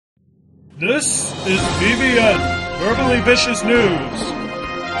This is BVN, Verbally Vicious News,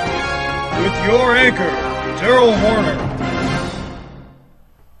 with your anchor, Daryl Horner.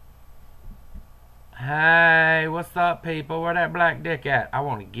 Hey, what's up, people? Where that black dick at? I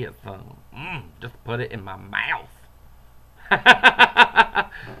want to get some. Just put it in my mouth.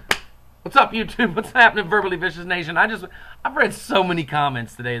 What's up, YouTube? What's happening, Verbally Vicious Nation? I've read so many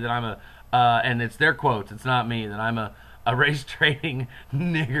comments today that I'm and it's their quotes, it's not me, that I'm a race trading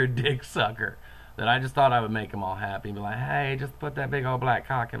nigger dick sucker. That I just thought I would make them all happy and be like, hey, just put that big old black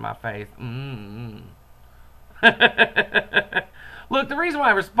cock in my face. Look, the reason why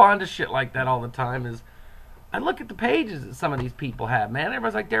I respond to shit like that all the time is I look at the pages that some of these people have, man.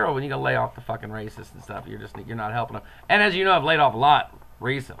 Everybody's like, Daryl, when you go lay off the fucking racists and stuff, you're not helping them. And as you know, I've laid off a lot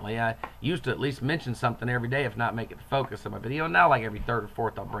recently. I used to at least mention something every day, if not make it the focus of my video. Now, like every third or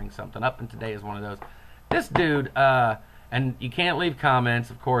fourth, I'll bring something up, and today is one of those. This dude, and you can't leave comments,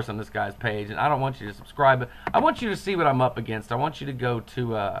 of course, on this guy's page, and I don't want you to subscribe, but I want you to see what I'm up against. I want you to go to,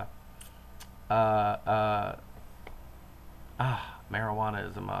 marijuana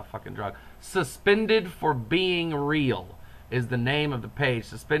is a motherfucking drug. Suspended for Being Real is the name of the page.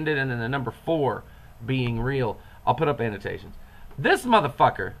 Suspended and then the number 4, Being Real. I'll put up annotations. This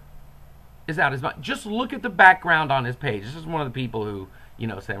motherfucker is out his mind. Just look at the background on his page. This is one of the people who, you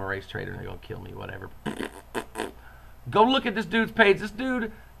know, say I'm a race trader and they're going to kill me, whatever. Go look at this dude's page. This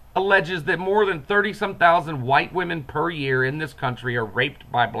dude alleges that more than 30-some thousand white women per year in this country are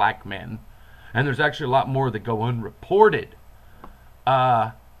raped by black men. And there's actually a lot more that go unreported.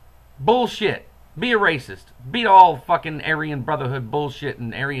 Bullshit. Be a racist. Beat all fucking Aryan Brotherhood bullshit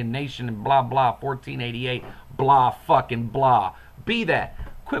and Aryan Nation and blah blah 1488 blah fucking blah. Be that.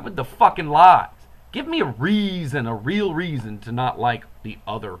 Quit with the fucking lies. Give me a reason, a real reason to not like the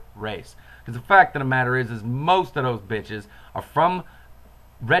other race. Because the fact of the matter is most of those bitches are from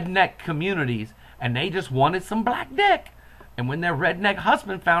redneck communities and they just wanted some black dick. And when their redneck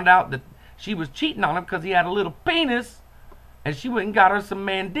husband found out that she was cheating on him because he had a little penis, and she went and got her some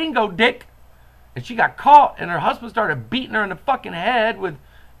mandingo dick, and she got caught, and her husband started beating her in the fucking head with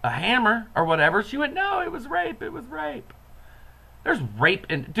a hammer or whatever. She went, no, it was rape, it was rape. There's rape,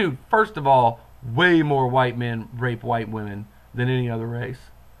 and dude, first of all, way more white men rape white women than any other race.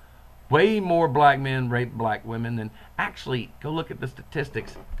 Way more black men rape black women than, actually, go look at the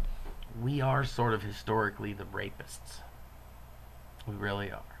statistics. We are sort of historically the rapists. We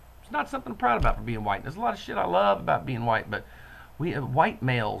really are. It's not something I'm proud about for being white. There's a lot of shit I love about being white, but we white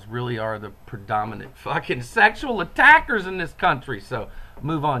males really are the predominant fucking sexual attackers in this country. So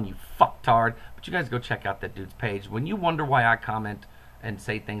move on, you fucktard. But you guys go check out that dude's page. When you wonder why I comment and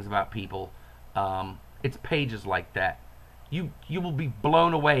say things about people, it's pages like that. You will be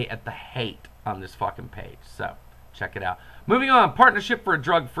blown away at the hate on this fucking page. So check it out. Moving on, Partnership for a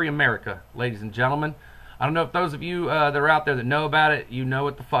Drug-Free America, ladies and gentlemen. I don't know if those of you that are out there that know about it, you know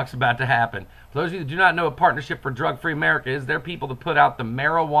what the fuck's about to happen. For those of you that do not know what Partnership for Drug-Free America is, they're people that put out the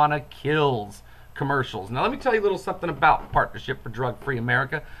Marijuana Kills commercials. Now let me tell you a little something about Partnership for Drug-Free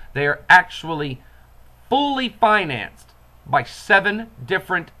America. They are actually fully financed by 7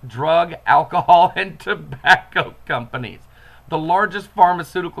 different drug, alcohol, and tobacco companies. The largest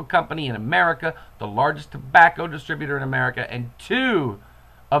pharmaceutical company in America, the largest tobacco distributor in America, and 2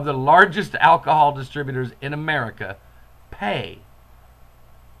 of the largest alcohol distributors in America pay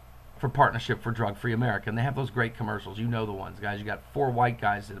for Partnership for Drug-Free America. And they have those great commercials. You know the ones, guys. You got 4 white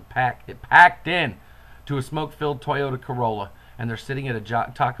guys that packed in to a smoke-filled Toyota Corolla, and they're sitting at a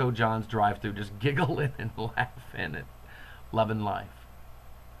Taco John's drive-thru just giggling and laughing and loving life.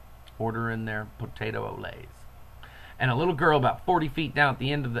 Ordering their potato olays. And a little girl about 40 feet down at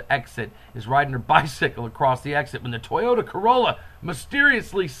the end of the exit is riding her bicycle across the exit when the Toyota Corolla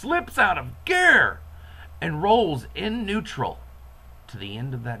mysteriously slips out of gear and rolls in neutral to the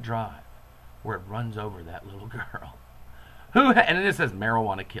end of that drive where it runs over that little girl. And then it says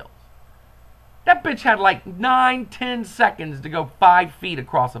Marijuana Kills. That bitch had like 9-10 seconds to go 5 feet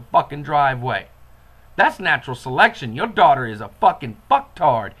across a fucking driveway. That's natural selection. Your daughter is a fucking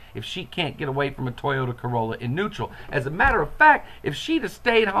fucktard if she can't get away from a Toyota Corolla in neutral. As a matter of fact, if she'd have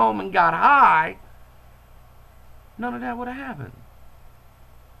stayed home and got high, none of that would have happened.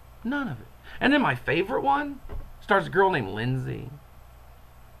 None of it. And then my favorite one stars a girl named Lindsay.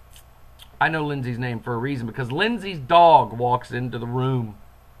 I know Lindsay's name for a reason because Lindsay's dog walks into the room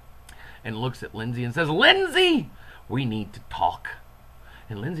and looks at Lindsay and says, Lindsay, we need to talk.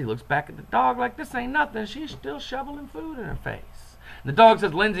 And Lindsay looks back at the dog like this ain't nothing. She's still shoveling food in her face. And the dog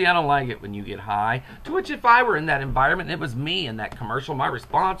says, Lindsay, I don't like it when you get high. To which if I were in that environment and it was me in that commercial, my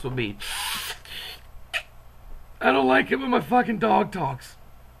response would be, I don't like it when my fucking dog talks.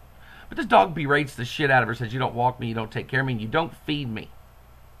 But this dog berates the shit out of her, says, you don't walk me, you don't take care of me, and you don't feed me.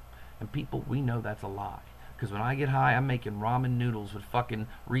 And people, we know that's a lie. Because when I get high, I'm making ramen noodles with fucking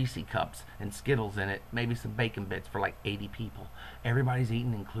Reese cups and Skittles in it, maybe some bacon bits for like 80 people. Everybody's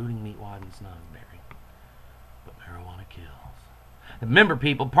eating, including Meatwad and Snugsberry. But marijuana kills. And remember,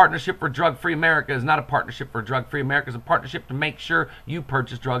 people, Partnership for Drug-Free America is not a partnership for drug-free America. It's a partnership to make sure you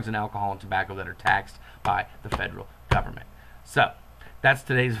purchase drugs and alcohol and tobacco that are taxed by the federal government. So, that's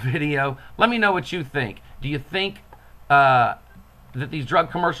today's video. Let me know what you think. Do you think that these drug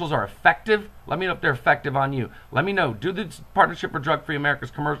commercials are effective? Let me know if they're effective on you. Let me know, do the Partnership for Drug-Free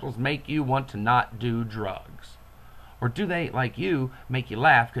America's commercials make you want to not do drugs? Or do they, like you, make you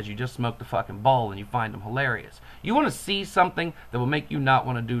laugh because you just smoked a fucking bowl and you find them hilarious? You want to see something that will make you not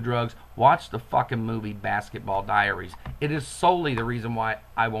want to do drugs? Watch the fucking movie Basketball Diaries. It is solely the reason why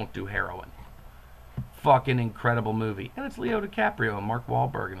I won't do heroin. Fucking incredible movie. And it's Leo DiCaprio and Mark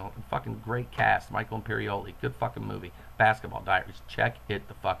Wahlberg and a fucking great cast. Michael Imperioli. Good fucking movie. Basketball Diaries. Check it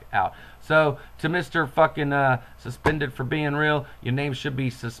the fuck out. So, to Mr. fucking suspended for being real, your name should be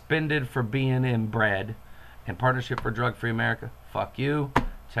suspended for being inbred. And Partnership for Drug-Free America, fuck you.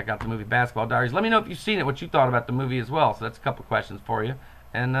 Check out the movie Basketball Diaries. Let me know if you've seen it, what you thought about the movie as well. So that's a couple questions for you.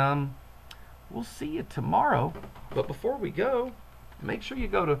 And we'll see you tomorrow. But before we go, make sure you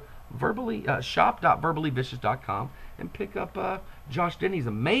go to shop.verballywicious.com and pick up Josh Denny's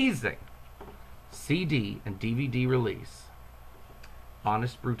amazing CD and DVD release,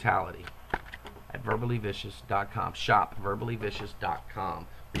 Honest Brutality, at verballywicious.com. Shop verballywicious.com.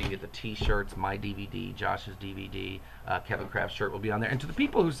 You can get the t-shirts, my DVD, Josh's DVD, Kevin Kraft's shirt will be on there. And to the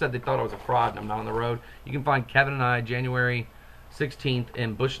people who said they thought I was a fraud and I'm not on the road, you can find Kevin and I January 16th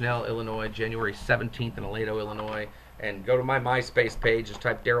in Bushnell, Illinois, January 17th in Aledo, Illinois. And go to my MySpace page, just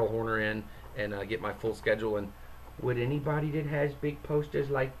type Daryl Horner in and get my full schedule. And would anybody that has big posters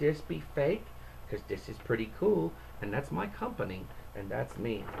like this be fake? Because this is pretty cool, and that's my company, and that's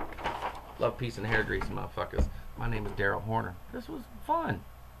me. Love, peace, and hair grease, motherfuckers. My name is Daryl Horner. This was fun.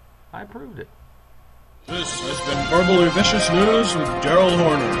 I approved it. This has been Verbally Vicious News with Daryl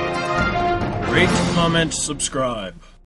Horner. Rate, comment, subscribe.